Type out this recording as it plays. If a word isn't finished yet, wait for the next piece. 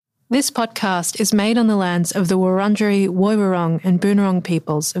This podcast is made on the lands of the Wurundjeri, Woiwurrung and Boonwurrung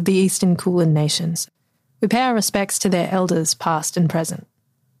peoples of the Eastern Kulin Nations. We pay our respects to their elders past and present.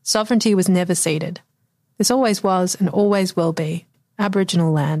 Sovereignty was never ceded. This always was and always will be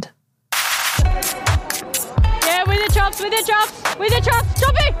Aboriginal land. Yeah, with the chops, chop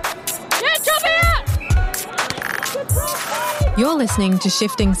it! Yeah, chop it out! You're listening to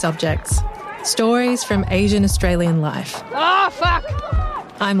Shifting Subjects, stories from Asian Australian life. Oh, fuck!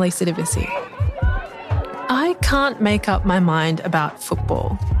 I'm Lisa Devissi. I can't make up my mind about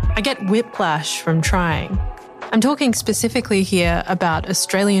football. I get whiplash from trying. I'm talking specifically here about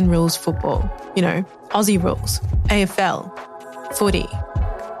Australian rules football. You know, Aussie rules, AFL, footy.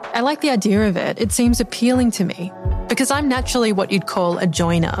 I like the idea of it. It seems appealing to me because I'm naturally what you'd call a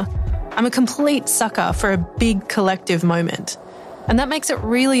joiner. I'm a complete sucker for a big collective moment. And that makes it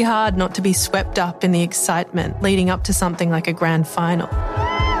really hard not to be swept up in the excitement leading up to something like a grand final.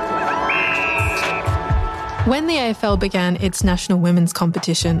 When the AFL began its national women's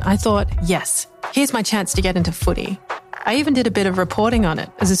competition, I thought, yes, here's my chance to get into footy. I even did a bit of reporting on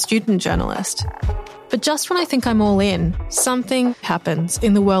it as a student journalist. But just when I think I'm all in, something happens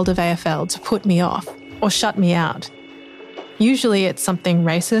in the world of AFL to put me off or shut me out. Usually it's something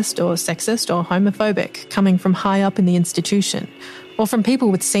racist or sexist or homophobic coming from high up in the institution or from people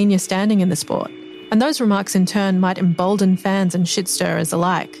with senior standing in the sport. And those remarks in turn might embolden fans and shit-stirrers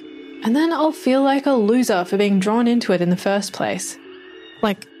alike. And then I'll feel like a loser for being drawn into it in the first place.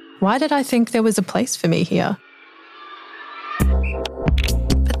 Like, why did I think there was a place for me here?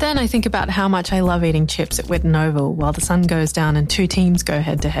 But then I think about how much I love eating chips at Whitten Oval while the sun goes down and two teams go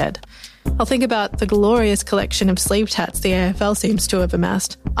head-to-head. I'll think about the glorious collection of sleeved hats the AFL seems to have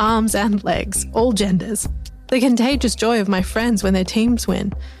amassed, arms and legs, all genders. The contagious joy of my friends when their teams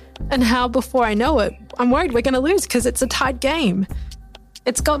win. And how, before I know it, I'm worried we're going to lose because it's a tight game.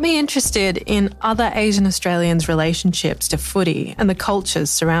 It's got me interested in other Asian Australians' relationships to footy and the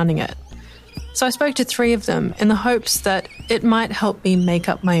cultures surrounding it. So I spoke to three of them in the hopes that it might help me make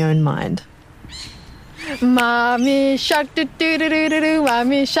up my own mind. Mommy shark, do-do-do-do-do,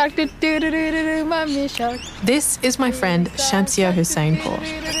 mommy shark, do-do-do-do-do, mommy shark. This is my friend Shamsia Hussainpour.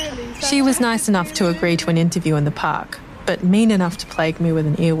 She was nice enough to agree to an interview in the park, but mean enough to plague me with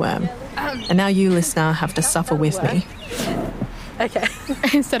an earworm. And now you, listener, have to suffer with me. Okay.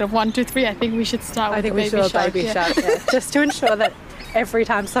 Instead of 1, 2, 3, I think we should start with baby shark. I think we should a baby shark, yeah. Just to ensure that every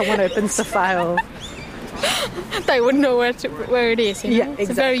time someone opens the file, they would know where it is. You know? Yeah, exactly.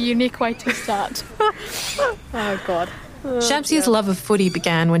 It's a very unique way to start. Oh, God. Shamsia's love of footy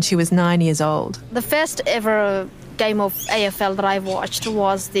began when she was 9 years old. The first ever game of AFL that I watched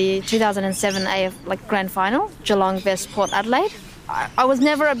was the 2007 Grand Final, Geelong vs Port Adelaide. I was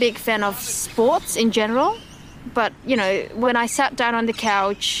never a big fan of sports in general, but, you know, when I sat down on the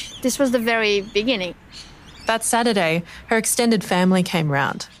couch, this was the very beginning. That Saturday, her extended family came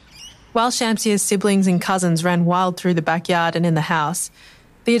round. While Shamsia's siblings and cousins ran wild through the backyard and in the house,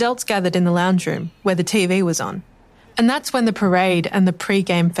 the adults gathered in the lounge room where the TV was on. And that's when the parade and the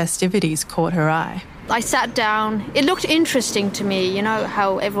pre-game festivities caught her eye. I sat down. It looked interesting to me, you know,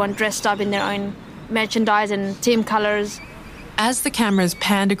 how everyone dressed up in their own merchandise and team colours. As the cameras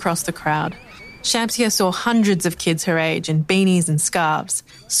panned across the crowd, Shamsia saw hundreds of kids her age in beanies and scarves,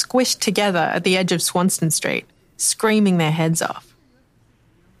 squished together at the edge of Swanston Street, screaming their heads off.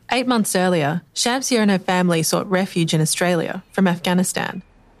 8 months earlier, Shamsia and her family sought refuge in Australia from Afghanistan.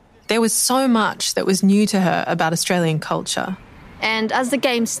 There was so much that was new to her about Australian culture. And as the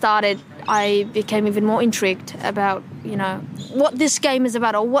game started, I became even more intrigued about, you know, what this game is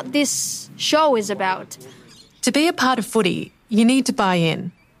about or what this show is about. To be a part of footy, you need to buy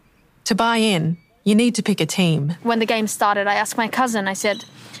in. To buy in, you need to pick a team. When the game started, I asked my cousin, I said,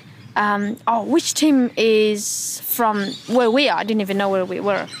 which team is from where we are? I didn't even know where we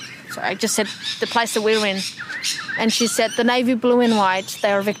were. So I just said the place that we were in. And she said, the navy blue and white,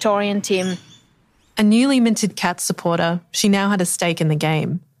 they're a Victorian team. A newly minted Cats supporter, she now had a stake in the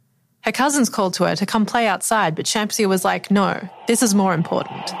game. Her cousins called to her to come play outside, but Shamsia was like, no, this is more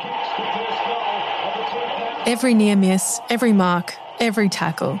important. Every near miss, every mark, every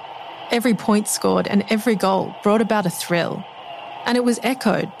tackle, every point scored and every goal brought about a thrill. And it was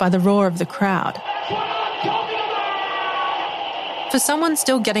echoed by the roar of the crowd. For someone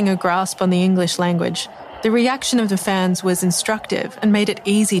still getting a grasp on the English language, the reaction of the fans was instructive and made it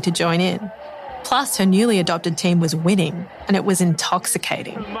easy to join in. Plus, her newly adopted team was winning, and it was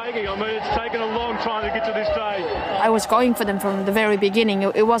intoxicating. It's taken a long time to get to this day. I was going for them from the very beginning.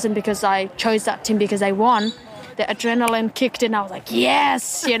 It wasn't because I chose that team because they won. the adrenaline kicked in. I was like,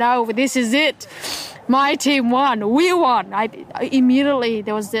 yes, this is it. My team won. We won. I immediately,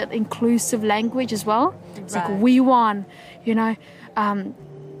 there was that inclusive language as well. It's like, we won, this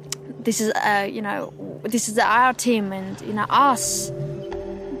is, this is our team and, us.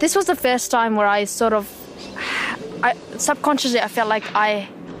 This was the first time where I subconsciously, I felt like I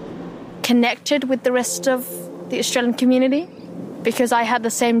connected with the rest of the Australian community because I had the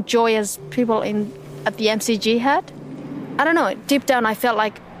same joy as people at the MCG had. I don't know, deep down I felt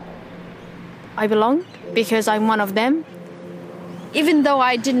like I belonged because I'm one of them. Even though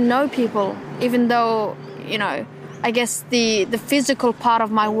I didn't know people, even though, I guess the physical part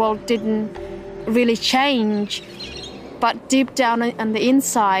of my world didn't really change, but deep down on the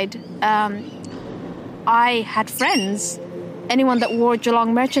inside, I had friends. Anyone that wore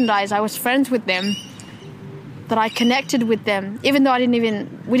Geelong merchandise, I was friends with them, that I connected with them, even though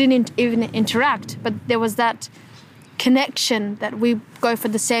we didn't even interact, but there was that connection that we go for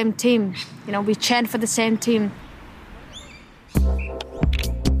the same team, we chant for the same team.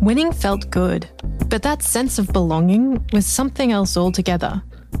 Winning felt good, but that sense of belonging was something else altogether,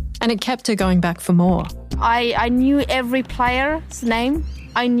 and it kept her going back for more. I knew every player's name,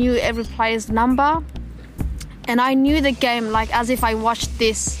 I knew every player's number, and I knew the game like as if I watched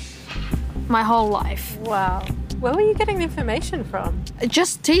this my whole life. Wow. Where were you getting the information from?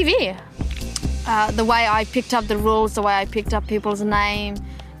 Just TV. The way I picked up the rules, the way I picked up people's name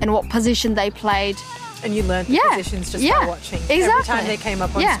and what position they played. And you learned the positions just by watching. Exactly. Every time they came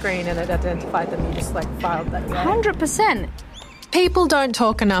up on screen and it identified them, you just filed that. 100%. People don't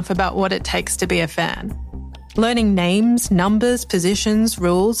talk enough about what it takes to be a fan. Learning names, numbers, positions,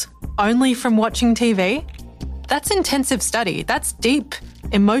 rules, only from watching TV? That's intensive study. That's deep,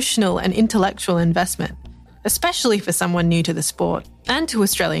 emotional and intellectual investment, especially for someone new to the sport and to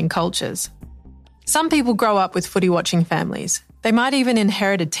Australian cultures. Some people grow up with footy-watching families. They might even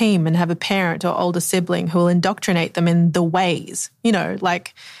inherit a team and have a parent or older sibling who will indoctrinate them in the ways.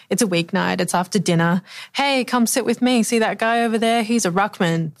 Like it's a weeknight, it's after dinner. Hey, come sit with me. See that guy over there? He's a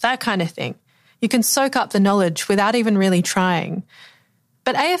ruckman. That kind of thing. You can soak up the knowledge without even really trying.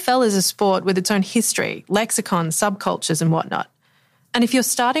 But AFL is a sport with its own history, lexicon, subcultures and whatnot. And if you're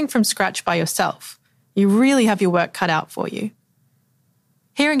starting from scratch by yourself, you really have your work cut out for you.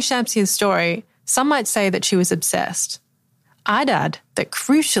 Hearing Shamsia's story, some might say that she was obsessed. I'd add that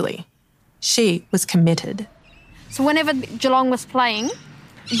crucially, she was committed. So whenever Geelong was playing,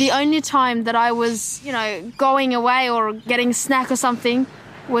 the only time that I was, going away or getting a snack or something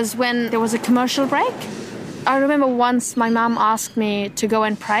was when there was a commercial break. I remember once my mum asked me to go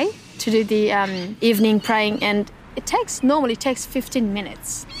and pray, to do the evening praying, and it normally takes 15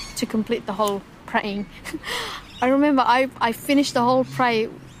 minutes to complete the whole praying. I remember I finished the whole prayer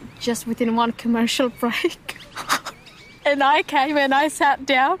just within one commercial break. And I came and I sat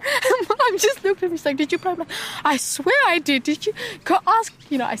down. Mom just looked at me, she's like, did you pray? I swear I did. Did you? Go ask,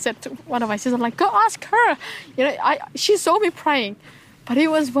 I said to one of my sisters, go ask her. She saw me praying. But it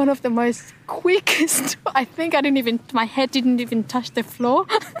was one of the most quickest. I think my head didn't even touch the floor.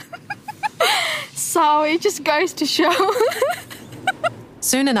 So it just goes to show.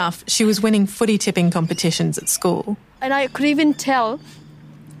 Soon enough, she was winning footy tipping competitions at school. And I could even tell,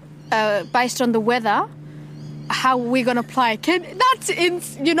 based on the weather, how we're going to play.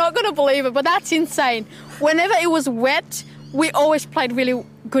 You're not going to believe it, but that's insane. Whenever it was wet, we always played really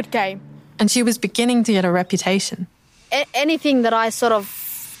good game. And she was beginning to get a reputation. Anything that I sort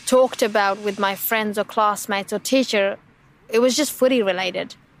of talked about with my friends or classmates or teacher, it was just footy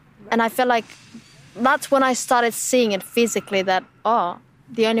related. And I felt like that's when I started seeing it physically that,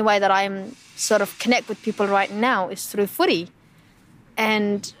 the only way that I'm sort of connect with people right now is through footy.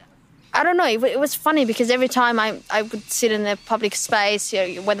 And I don't know, it was funny because every time I would sit in the public space,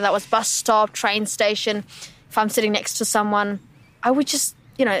 whether that was bus stop, train station, if I'm sitting next to someone, I would just,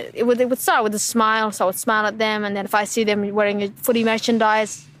 it would start with a smile, so I would smile at them, and then if I see them wearing a footy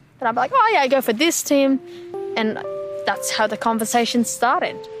merchandise, then I'd be like, I go for this team, and that's how the conversation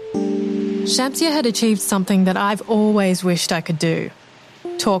started. Shamsia had achieved something that I've always wished I could do,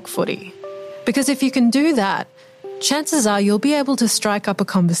 talk footy. Because if you can do that, chances are you'll be able to strike up a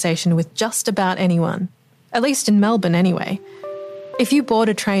conversation with just about anyone, at least in Melbourne anyway. If you board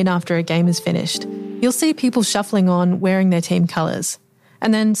a train after a game is finished, you'll see people shuffling on wearing their team colours.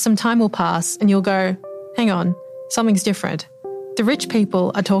 And then some time will pass and you'll go, hang on, something's different. The rich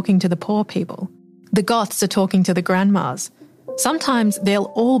people are talking to the poor people. The goths are talking to the grandmas. Sometimes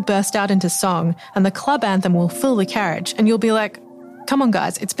they'll all burst out into song and the club anthem will fill the carriage and you'll be like, come on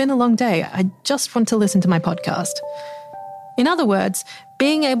guys, it's been a long day. I just want to listen to my podcast. In other words,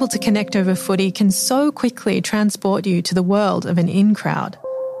 being able to connect over footy can so quickly transport you to the world of an in-crowd.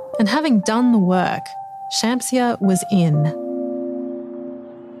 And having done the work, Shamsia was in.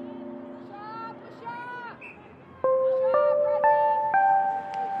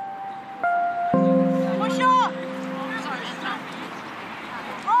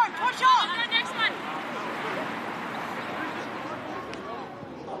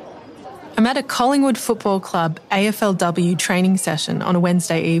 I'm at a Collingwood Football Club AFLW training session on a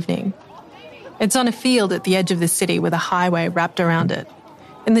Wednesday evening. It's on a field at the edge of the city with a highway wrapped around it.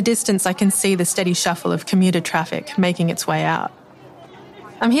 In the distance, I can see the steady shuffle of commuter traffic making its way out.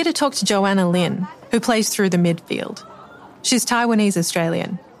 I'm here to talk to Joanna Lin, who plays through the midfield. She's Taiwanese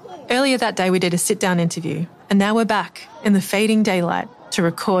Australian. Earlier that day we did a sit-down interview, and now we're back in the fading daylight to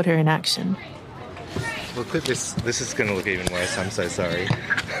record her in action. Look at this. This is going to look even worse. I'm so sorry.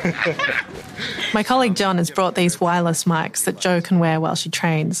 My colleague John has brought these wireless mics that Jo can wear while she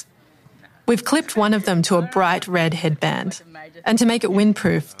trains. We've clipped one of them to a bright red headband. And to make it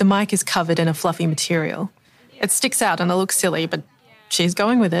windproof, the mic is covered in a fluffy material. It sticks out and it looks silly, but she's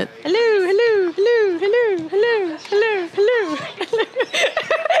going with it. Hello, hello, hello, hello, hello, hello, hello, hello.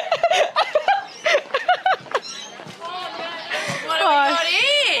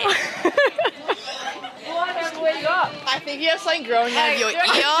 What have we got here? I think you have something growing out of your ear.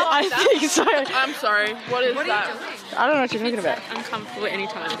 I think so. I'm sorry. What is that? I don't know what you're talking about. I'm comfortable any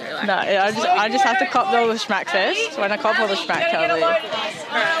time of day. Like. No, I just have to cop all the schmack first. When I cop all the schmack, tell me.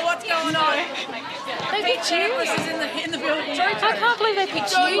 What's going on? They picked you. This is in the building. I can't believe they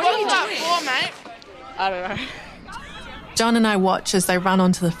picked you. What are you doing for, mate? I don't know. John and I watch as they run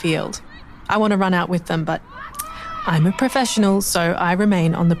onto the field. I want to run out with them, but I'm a professional, so I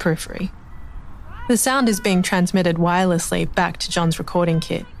remain on the periphery. The sound is being transmitted wirelessly back to John's recording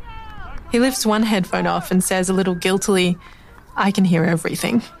kit. He lifts one headphone off and says a little guiltily, "I can hear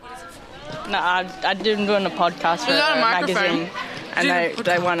everything." No, I've been doing a podcast for a magazine, and they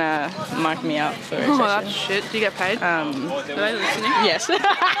want to mic me up for a session. Oh, that's shit. Do you get paid? Are they listening? Yes.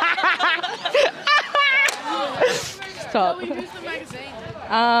 Stop. Who's the magazine?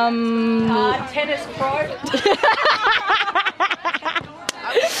 Tennis Pro.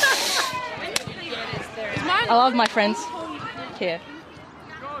 I love my friends here.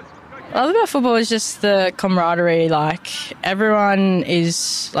 What I love about football is just the camaraderie. Like, everyone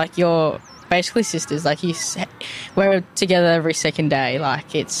is like you're basically sisters. Like, we're together every second day.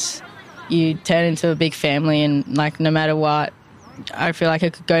 Like, you turn into a big family, and like no matter what, I feel like I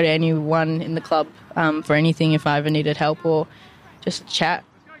could go to anyone in the club for anything if I ever needed help or just chat.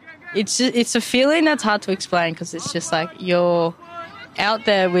 It's a feeling that's hard to explain because it's just like you're out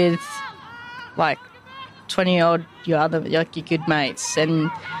there with like 20-odd your good mates,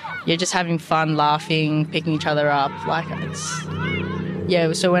 and you're just having fun, laughing, picking each other up. Like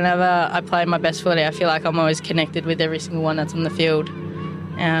so whenever I play my best footy, I feel like I'm always connected with every single one that's on the field,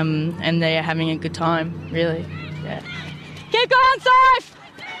 and they're having a good time. Really, yeah. Keep going, Safe!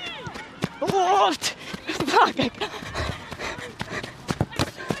 Oh, fuck!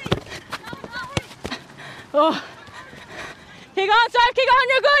 Oh. Keep going, Safe! Keep going!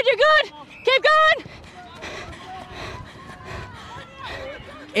 You're good! You're good! Keep going!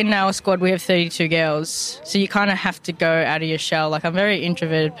 In our squad, we have 32 girls, so you kind of have to go out of your shell. Like, I'm a very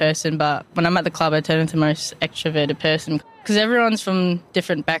introverted person, but when I'm at the club, I turn into the most extroverted person because everyone's from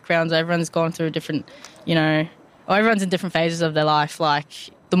different backgrounds. Everyone's gone through different, everyone's in different phases of their life. Like,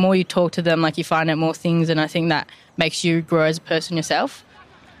 the more you talk to them, like, you find out more things, and I think that makes you grow as a person yourself.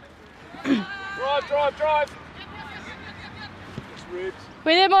 Drive.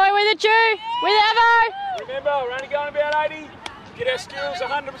 With it, boy, with it, Jew, with it, Evo. Remember, we're only going about 80. Get our skills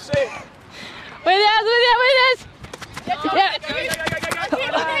 100%. With us. Yeah. You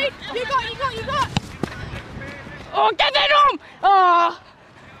got. Oh, get that on! Oh.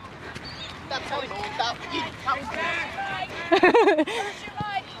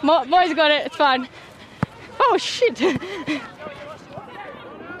 Boys got it. It's fine. Oh shit.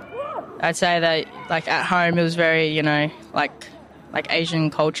 I'd say that, like, at home it was very, like Asian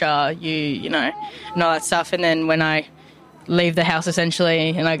culture, you know, and all that stuff. And then when I leave the house, essentially,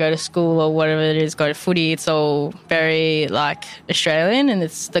 and I go to school or whatever it is, go to footy, it's all very, like, Australian, and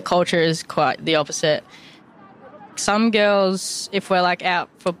the culture is quite the opposite. Some girls, if we're, like, out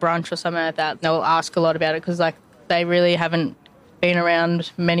for brunch or something like that, they'll ask a lot about it because, like, they really haven't been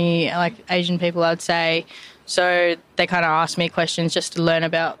around many, like, Asian people, I'd say. So they kind of ask me questions just to learn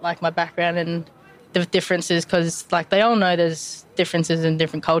about, like, my background and the differences because, like, they all know there's differences in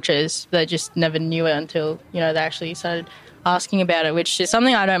different cultures. They just never knew it until, they actually started asking about it, which is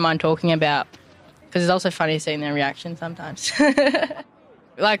something I don't mind talking about. because it's also funny seeing their reaction sometimes.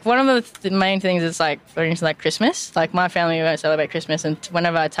 Like, one of the main things is, like, for instance, like Christmas. Like, my family won't celebrate Christmas, and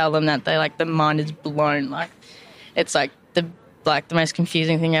whenever I tell them that, they like, the mind is blown. Like, it's like the most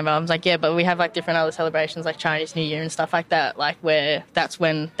confusing thing ever. I'm like, yeah, but we have like different other celebrations like Chinese New Year and stuff like that, like where that's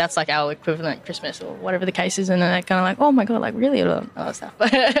like our equivalent Christmas or whatever the case is, and then they're kind of like, oh my god, like really, all that stuff.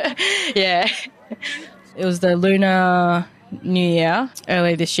 Yeah, it was the Lunar New Year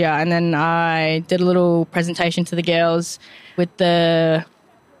early this year, and then I did a little presentation to the girls with the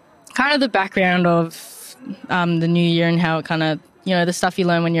kind of the background of the New Year and how it kind of, you know, the stuff you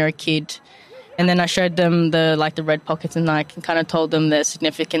learn when you're a kid. And then I showed them the red pockets and kind of told them the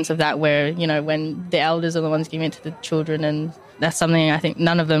significance of that, where, you know, when the elders are the ones giving it to the children, and that's something I think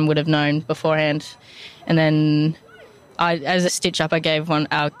none of them would have known beforehand. And then as a stitch-up, I gave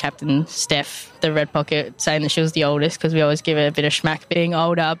our captain, Steph, the red pocket, saying that she was the oldest, because we always give her a bit of schmack being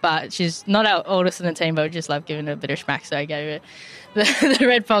older, but she's not our oldest in the team, but we just love giving her a bit of schmack, so I gave her the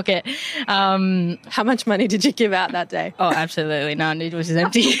red pocket. How much money did you give out that day? Oh, absolutely none. It was just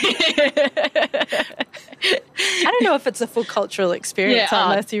empty. I don't know if it's a full cultural experience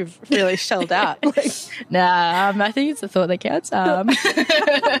unless you've really shelled out. Nah, I think it's the thought that counts.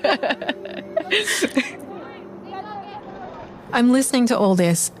 I'm listening to all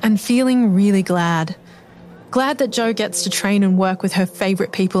this and feeling really glad. Glad that Jo gets to train and work with her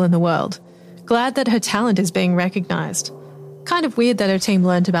favourite people in the world. Glad that her talent is being recognised. Kind of weird that her team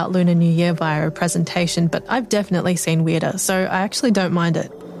learnt about Lunar New Year via a presentation, but I've definitely seen weirder, so I actually don't mind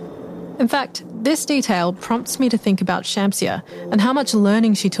it. In fact, this detail prompts me to think about Shamsia and how much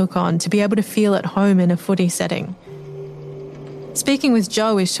learning she took on to be able to feel at home in a footy setting. Speaking with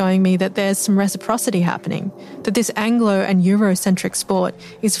Jo is showing me that there's some reciprocity happening, that this Anglo and Eurocentric sport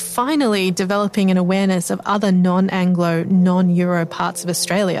is finally developing an awareness of other non-Anglo, non-Euro parts of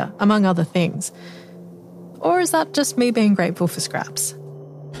Australia, among other things. Or is that just me being grateful for scraps?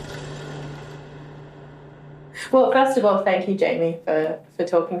 Well, first of all, thank you, Jamie, for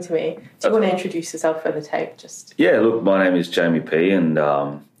talking to me. Do you want to introduce yourself for the tape? Yeah, look, my name is Jamie P, and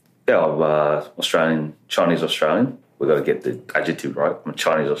I'm Australian, Chinese Australian. We've got to get the adjective right. I'm a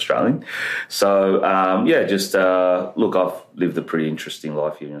Chinese Australian. So, look, I've lived a pretty interesting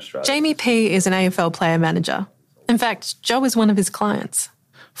life here in Australia. Jamie P is an AFL player manager. In fact, Jo is one of his clients.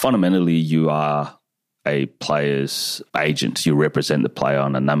 Fundamentally, you are a player's agent. You represent the player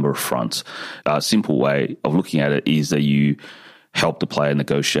on a number of fronts. A simple way of looking at it is that you help the player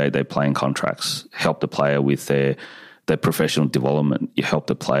negotiate their playing contracts, help the player with their professional development. You help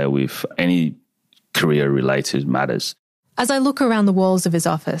the player with any career-related matters. As I look around the walls of his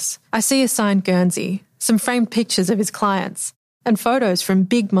office, I see a signed Guernsey, some framed pictures of his clients, and photos from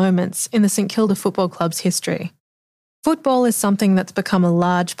big moments in the St Kilda Football Club's history. Football is something that's become a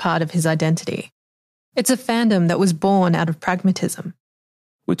large part of his identity. It's a fandom that was born out of pragmatism.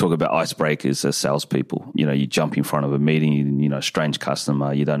 We talk about icebreakers as salespeople. You know, you jump in front of a meeting, you know, strange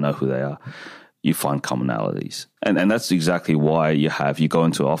customer, you don't know who they are. You find commonalities. And that's exactly why you go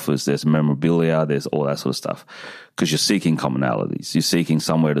into office, there's memorabilia, there's all that sort of stuff, because you're seeking commonalities. You're seeking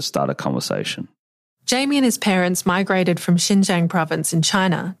somewhere to start a conversation. Jamie and his parents migrated from Xinjiang province in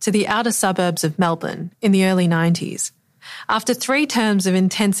China to the outer suburbs of Melbourne in the early 90s. After 3 terms of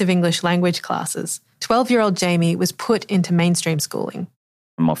intensive English language classes, 12-year-old Jamie was put into mainstream schooling.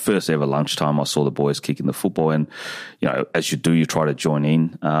 My first ever lunchtime, I saw the boys kicking the football, and, you know, as you do, you try to join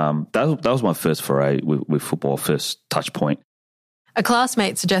in. That was my first foray with football, first touch point. A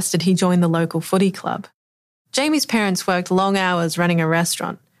classmate suggested he join the local footy club. Jamie's parents worked long hours running a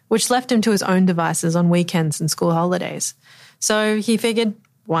restaurant, which left him to his own devices on weekends and school holidays. So he figured,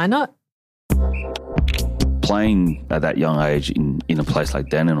 why not? Playing at that young age in a place like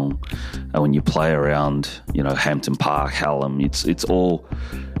Dandenong, when you play around, you know, Hampton Park, Hallam, it's all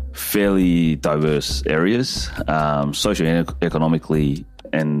fairly diverse areas, socio-economically,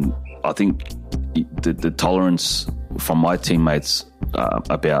 and I think the tolerance from my teammates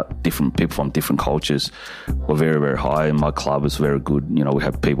about different people from different cultures were very, very high, and my club was very good. You know, we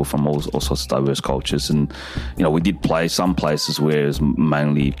had people from all sorts of diverse cultures, and, you know, we did play some places where it was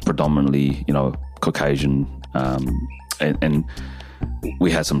mainly predominantly, you know, Caucasian, and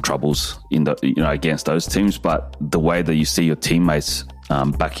we had some troubles against those teams, but the way that you see your teammates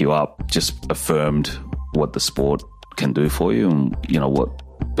back you up just affirmed what the sport can do for you, and, you know, what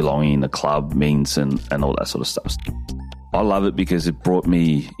belonging in the club means, and all that sort of stuff. I love it because it brought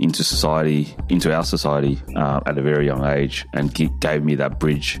me into our society at a very young age, and gave me that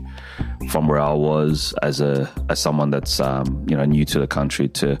bridge from where I was as someone that's new to the country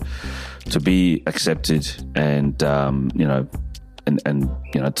to be accepted and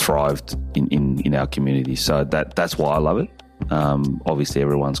and thrived in our community. So that's why I love it. Obviously,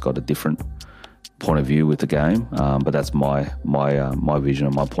 everyone's got a different point of view with the game, but that's my vision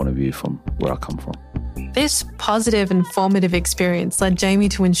and my point of view from where I come from. This positive and formative experience led Jamie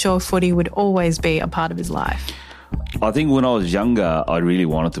to ensure footy would always be a part of his life. I think when I was younger, I really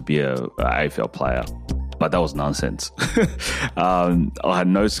wanted to be a AFL player, but that was nonsense. I had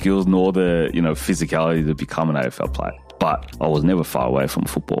no skills nor the physicality to become an AFL player. But I was never far away from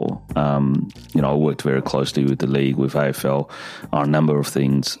football. I worked very closely with the league, with AFL, on a number of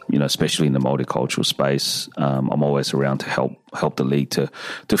things, especially in the multicultural space. I'm always around to help the league to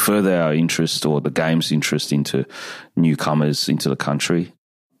further our interest, or the game's interest, into newcomers into the country.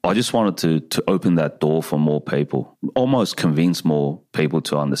 I just wanted to open that door for more people, almost convince more people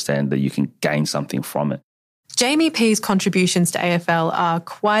to understand that you can gain something from it. Jamie P's contributions to AFL are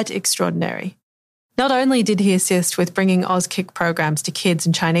quite extraordinary. Not only did he assist with bringing Auskick programs to kids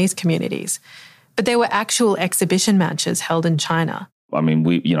in Chinese communities, but there were actual exhibition matches held in China. I mean,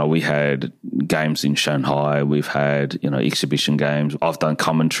 we had games in Shanghai. We've had, exhibition games. I've done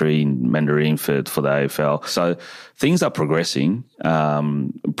commentary in Mandarin for the AFL. So things are progressing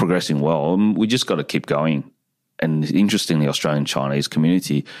well. We just got to keep going. And interestingly, Australian Chinese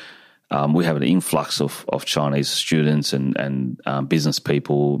community, we have an influx of Chinese students and business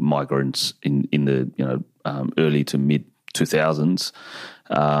people, migrants in the early to mid 2000s,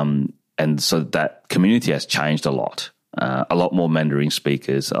 and so that community has changed a lot. A lot more Mandarin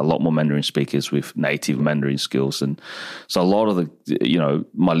speakers with native Mandarin skills, and so a lot of the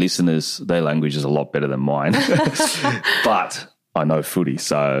my listeners, their language is a lot better than mine, but I know footy,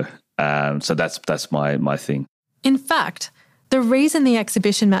 so that's my thing. In fact, the reason the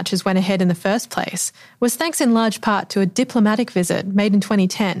exhibition matches went ahead in the first place was thanks in large part to a diplomatic visit made in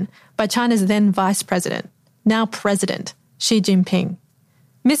 2010 by China's then Vice President, now President, Xi Jinping.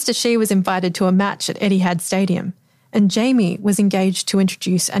 Mr. Xi was invited to a match at Etihad Stadium, and Jamie was engaged to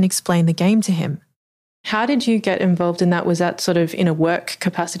introduce and explain the game to him. How did you get involved in that? Was that sort of in a work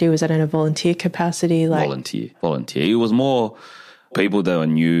capacity? Was that in a volunteer capacity? Volunteer. It was more people that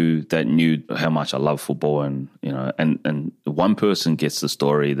knew how much I love football, and and one person gets the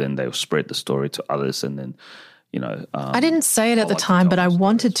story, then they'll spread the story to others, and then I didn't say it at the time, but I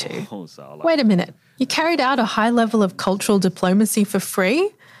wanted to. Wait a minute, you carried out a high level of cultural diplomacy for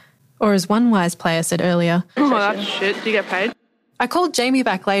free, or as one wise player said earlier, "Oh, that's shit. Do you get paid?" I called Jamie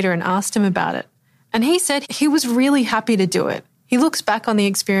back later and asked him about it, and he said he was really happy to do it. He looks back on the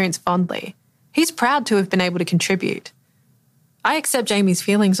experience fondly. He's proud to have been able to contribute. I accept Jamie's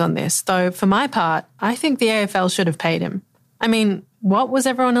feelings on this, though for my part, I think the AFL should have paid him. I mean, what was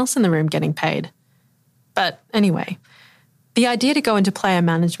everyone else in the room getting paid? But anyway, the idea to go into player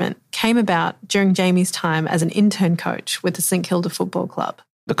management came about during Jamie's time as an intern coach with the St Kilda Football Club.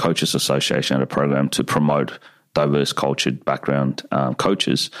 The Coaches Association had a program to promote diverse cultured background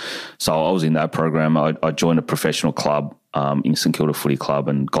coaches. So I was in that program. I joined a professional club in St Kilda Footy Club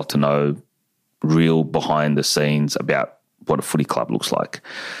and got to know real behind the scenes about what a footy club looks like.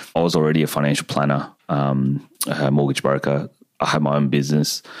 I was already a financial planner, a mortgage broker. I had my own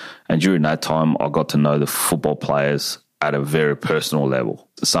business. And during that time, I got to know the football players at a very personal level.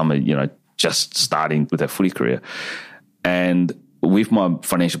 Some are, just starting with their footy career. And with my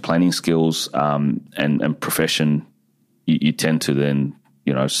financial planning skills and profession, you tend to then,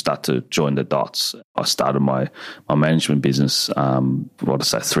 start to join the dots. I started my management business,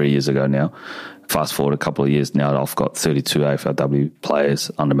 3 years ago now. Fast forward a couple of years now, I've got 32 AFLW players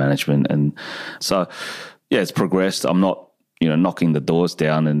under management. And so, it's progressed. I'm not, knocking the doors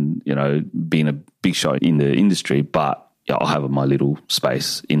down and, being a big shot in the industry, but I have my little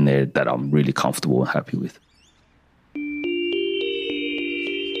space in there that I'm really comfortable and happy with.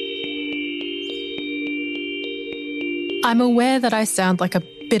 I'm aware that I sound like a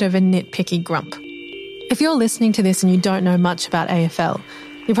bit of a nitpicky grump. If you're listening to this and you don't know much about AFL,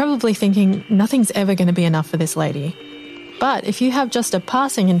 you're probably thinking nothing's ever going to be enough for this lady. But if you have just a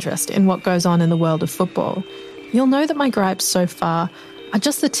passing interest in what goes on in the world of football, you'll know that my gripes so far are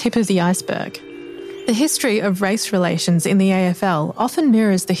just the tip of the iceberg. The history of race relations in the AFL often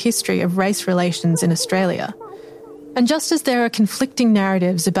mirrors the history of race relations in Australia. And just as there are conflicting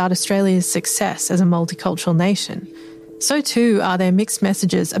narratives about Australia's success as a multicultural nation, so too are there mixed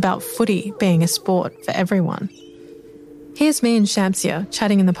messages about footy being a sport for everyone. Here's me and Shamsia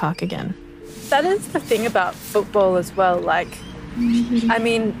chatting in the park again. That is the thing about football as well. I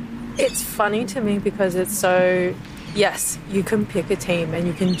mean, it's funny to me because it's so, yes, you can pick a team and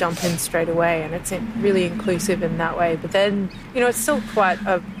you can jump in straight away and it's really inclusive in that way. But then, it's still quite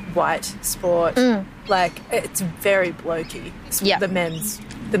a white sport. Like, it's very blokey. Yeah. The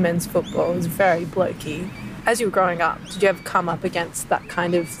men's football is very blokey. As you were growing up, did you ever come up against that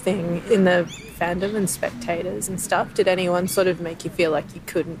kind of thing in the fandom and spectators and stuff? Did anyone sort of make you feel like you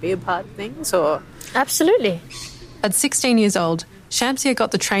couldn't be a part of things, or...? Absolutely. At 16 years old, Shamsia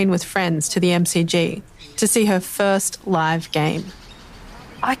got the train with friends to the MCG to see her first live game.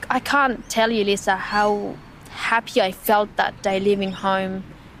 I can't tell you, Lisa, how happy I felt that day leaving home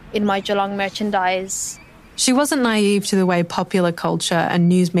in my Geelong merchandise. She wasn't naive to the way popular culture and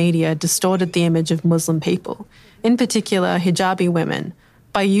news media distorted the image of Muslim people, in particular hijabi women,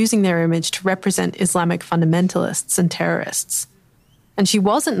 by using their image to represent Islamic fundamentalists and terrorists. And she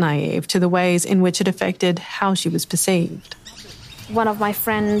wasn't naive to the ways in which it affected how she was perceived. One of my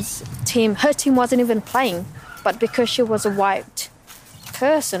friends' team, her team wasn't even playing, but because she was a white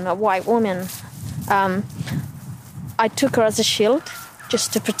person, a white woman, I took her as a shield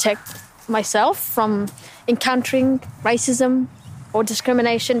just to protect myself from encountering racism or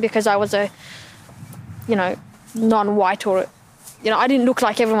discrimination, because I was a, non-white, or, I didn't look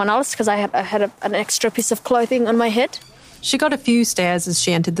like everyone else because I had an extra piece of clothing on my head. She got a few stares as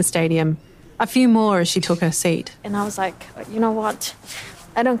she entered the stadium, a few more as she took her seat. And I was like, you know what?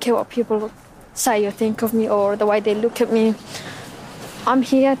 I don't care what people say or think of me or the way they look at me. I'm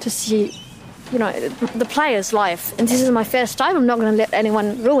here to see, the players' life. And this is my first time. I'm not going to let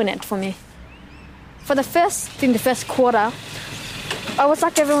anyone ruin it for me. In the first quarter, I was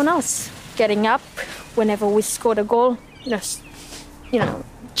like everyone else, getting up whenever we scored a goal,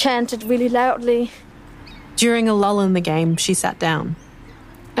 chanted really loudly. During a lull in the game, she sat down.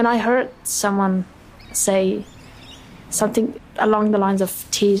 And I heard someone say something along the lines of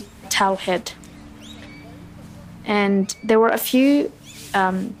Towelhead. And there were a few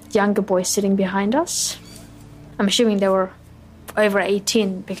younger boys sitting behind us. I'm assuming they were over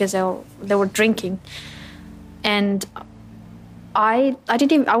 18 because they were drinking. And I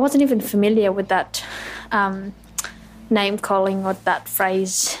wasn't even familiar with that name calling or that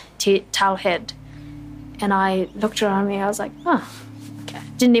phrase, Towelhead. And I looked around me, I was like, okay.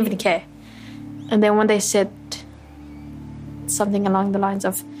 Didn't even care. And then when they said something along the lines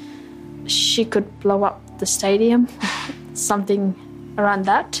of she could blow up the stadium, something around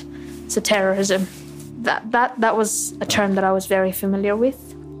that, so terrorism, that was a term that I was very familiar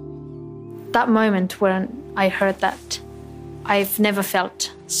with. That moment when I heard that, I've never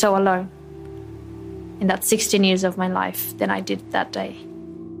felt so alone in that 16 years of my life than I did that day.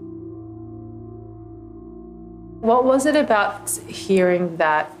 What was it about hearing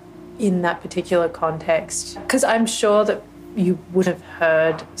that in that particular context? Because I'm sure that you would have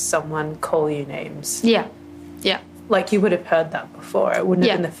heard someone call you names. Yeah. Like, you would have heard that before. It wouldn't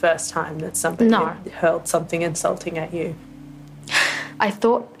have been the first time that somebody had hurled something insulting at you. I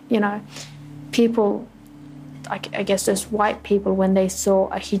thought, people, I guess those white people, when they saw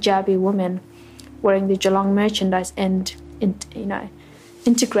a hijabi woman wearing the Geelong merchandise and,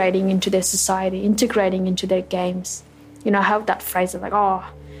 integrating into their society, integrating into their games, how that phrase of like,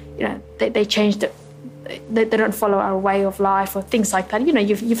 they changed it, they don't follow our way of life or things like that.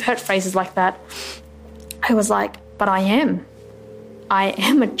 You've heard phrases like that. I was like, but I am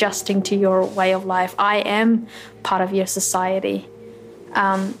adjusting to your way of life. I am part of your society.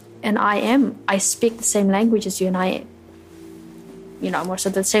 And I speak the same language as you, and more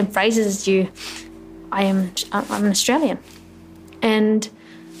so the same phrases as you. I'm an Australian. And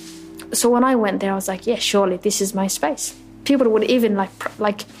so when I went there, I was like, yeah, surely this is my space. People would even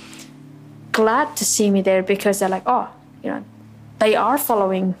like glad to see me there because they're like, they are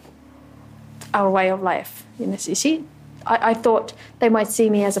following our way of life. You see, I thought they might see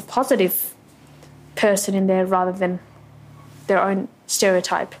me as a positive person in there rather than their own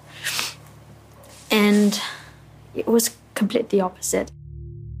stereotype. And it was completely opposite.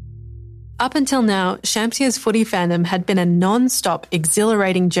 Up until now, Shamsia's footy fandom had been a non-stop,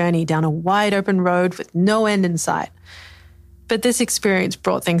 exhilarating journey down a wide open road with no end in sight. But this experience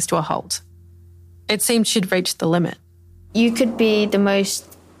brought things to a halt. It seemed she'd reached the limit. You could be the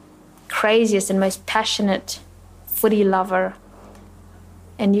most craziest and most passionate footy lover,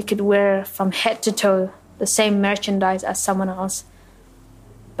 and you could wear from head to toe the same merchandise as someone else.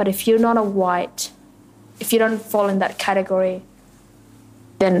 But if you're not a white, if you don't fall in that category,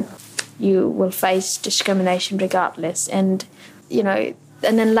 then you will face discrimination regardless. And, and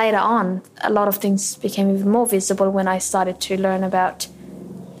then later on, a lot of things became even more visible when I started to learn about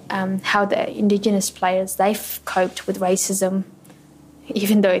how the Indigenous players, they've coped with racism,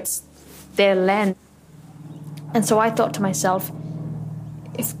 even though it's their land. And so I thought to myself,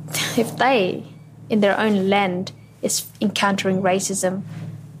 if they, in their own land, is encountering racism,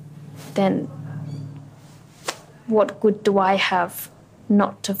 then what good do I have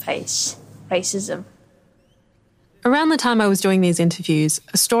not to face racism? Around the time I was doing these interviews,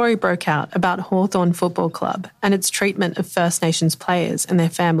 a story broke out about Hawthorn Football Club and its treatment of First Nations players and their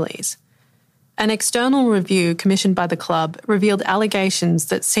families. An external review commissioned by the club revealed allegations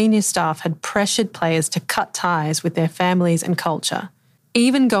that senior staff had pressured players to cut ties with their families and culture,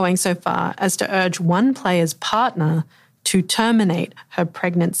 even going so far as to urge one player's partner to terminate her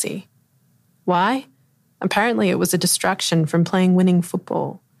pregnancy. Why? Apparently it was a distraction from playing winning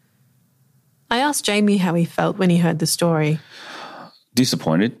football. I asked Jamie how he felt when he heard the story.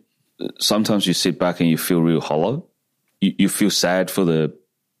 Disappointed. Sometimes you sit back and you feel real hollow. You feel sad for the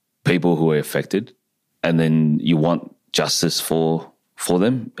people who are affected, and then you want justice for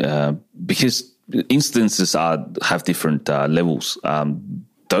them because instances have different levels.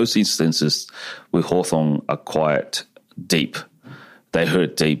 Those instances with Hawthorn are quite deep. They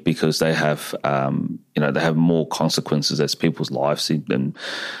hurt deep because they have, they have more consequences as people's lives and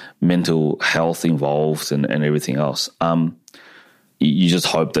mental health involved and everything else. You just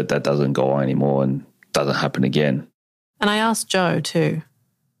hope that doesn't go on anymore and doesn't happen again. And I asked Joe too.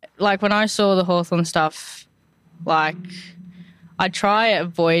 Like when I saw the Hawthorn stuff, like I try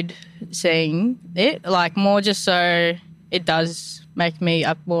avoid seeing it, like more just so it does make me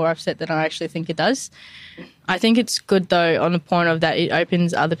more upset than I actually think it does. I think it's good though on the point of that it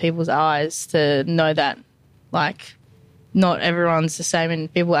opens other people's eyes to know that like not everyone's the same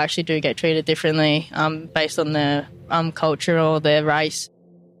and people actually do get treated differently based on their culture or their race.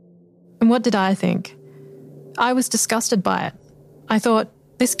 And what did I think? I was disgusted by it. I thought,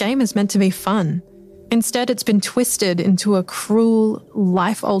 this game is meant to be fun. Instead, it's been twisted into a cruel,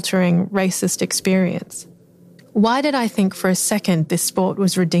 life-altering, racist experience. Why did I think for a second this sport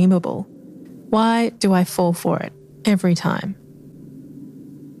was redeemable? Why do I fall for it every time?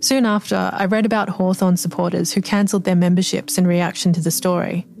 Soon after, I read about Hawthorn supporters who cancelled their memberships in reaction to the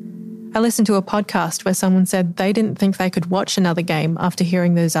story. I listened to a podcast where someone said they didn't think they could watch another game after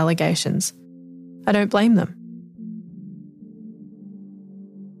hearing those allegations. I don't blame them.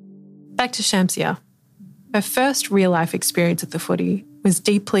 Back to Shamsia. Her first real-life experience at the footy was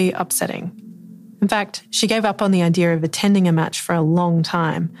deeply upsetting. In fact, she gave up on the idea of attending a match for a long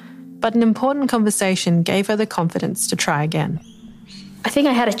time, but an important conversation gave her the confidence to try again. I think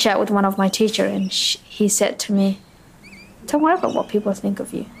I had a chat with one of my teachers and he said to me, don't worry about what people think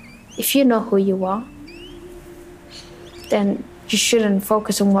of you. If you know who you are, then you shouldn't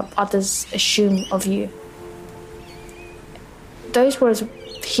focus on what others assume of you. Those words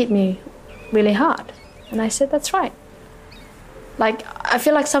hit me really hard. And I said, that's right. Like, I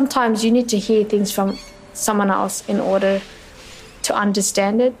feel like sometimes you need to hear things from someone else in order to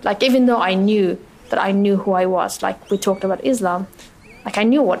understand it. Like, even though I knew who I was, like we talked about Islam, like I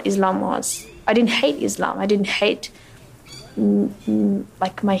knew what Islam was. I didn't hate Islam. I didn't hate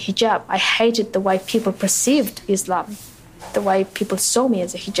like my hijab. I hated the way people perceived Islam, the way people saw me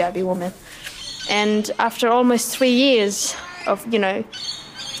as a hijabi woman. And after almost 3 years of,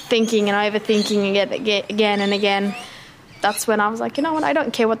 thinking and overthinking it again and again, that's when I was like, you know what, I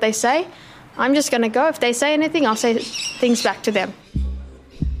don't care what they say. I'm just going to go. If they say anything, I'll say things back to them.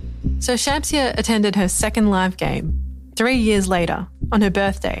 So Shamsia attended her second live game 3 years later, on her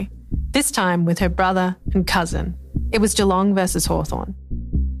birthday, this time with her brother and cousin. It was Geelong versus Hawthorn.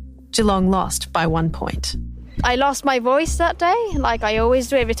 Geelong lost by 1 point. I lost my voice that day, like I always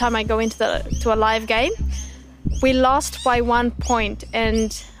do every time I go into a live game. We lost by 1 point,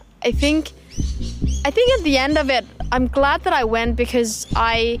 and I think at the end of it, I'm glad that I went because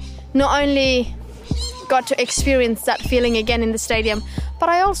I not only got to experience that feeling again in the stadium, but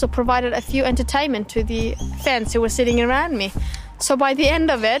I also provided a few entertainment to the fans who were sitting around me. So by the end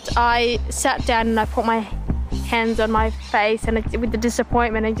of it, I sat down and I put my hands on my face and with the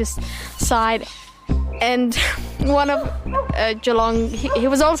disappointment I just sighed. And one of Geelong, he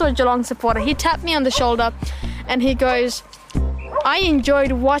was also a Geelong supporter, he tapped me on the shoulder and he goes, I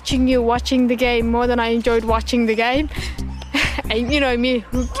enjoyed watching you watching the game more than I enjoyed watching the game. And you know me,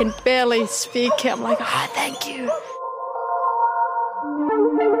 who can barely speak, I'm like, thank you.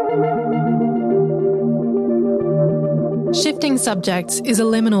 Shifting Subjects is a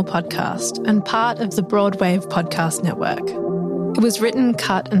Liminal podcast and part of the Broadwave Podcast Network. It was written,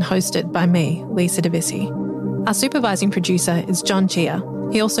 cut and hosted by me, Lisa Devissi. Our supervising producer is John Chia.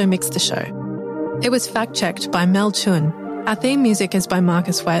 He also mixed the show. It was fact-checked by Mel Chun. Our theme music is by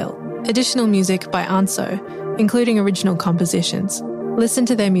Marcus Whale. Additional music by Anso, including original compositions. Listen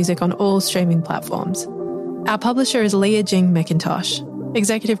to their music on all streaming platforms. Our publisher is Leah Jing McIntosh.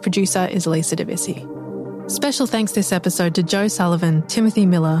 Executive producer is Lisa Devissi. Special thanks this episode to Joe Sullivan, Timothy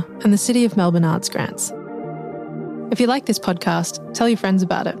Miller, and the City of Melbourne Arts Grants. If you like this podcast, tell your friends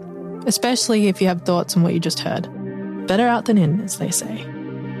about it, especially if you have thoughts on what you just heard. Better out than in, as they say.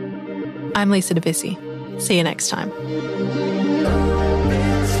 I'm Lisa DeBissi. See you next time.